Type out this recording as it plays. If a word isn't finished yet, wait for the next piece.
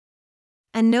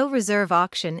A no-reserve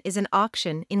auction is an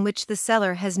auction in which the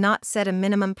seller has not set a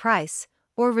minimum price,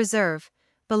 or reserve,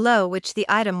 below which the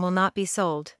item will not be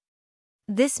sold.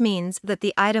 This means that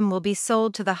the item will be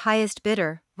sold to the highest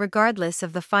bidder, regardless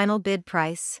of the final bid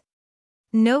price.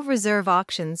 No-reserve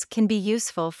auctions can be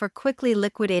useful for quickly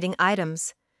liquidating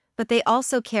items, but they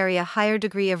also carry a higher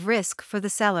degree of risk for the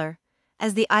seller,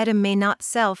 as the item may not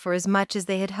sell for as much as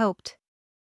they had hoped.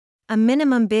 A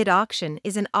minimum bid auction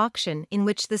is an auction in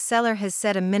which the seller has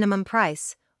set a minimum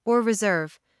price, or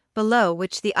reserve, below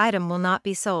which the item will not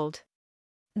be sold.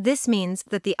 This means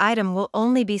that the item will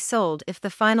only be sold if the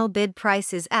final bid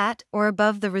price is at or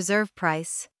above the reserve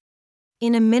price.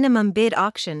 In a minimum bid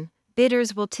auction,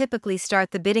 bidders will typically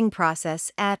start the bidding process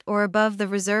at or above the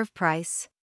reserve price.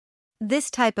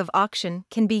 This type of auction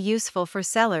can be useful for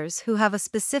sellers who have a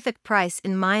specific price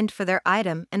in mind for their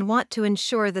item and want to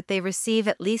ensure that they receive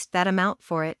at least that amount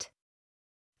for it.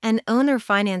 An owner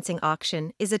financing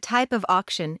auction is a type of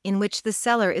auction in which the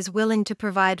seller is willing to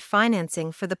provide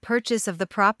financing for the purchase of the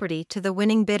property to the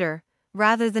winning bidder,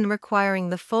 rather than requiring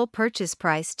the full purchase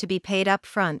price to be paid up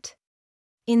front.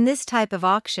 In this type of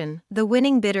auction, the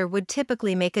winning bidder would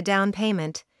typically make a down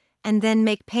payment, and then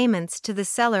make payments to the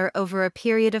seller over a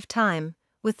period of time,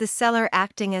 with the seller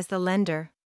acting as the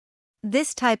lender.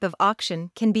 This type of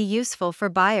auction can be useful for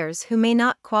buyers who may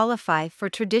not qualify for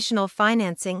traditional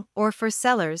financing or for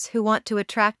sellers who want to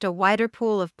attract a wider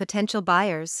pool of potential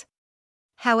buyers.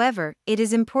 However, it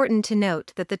is important to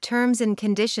note that the terms and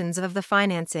conditions of the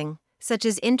financing, such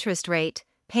as interest rate,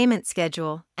 payment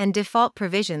schedule, and default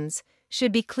provisions,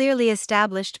 should be clearly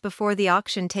established before the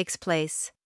auction takes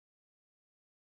place.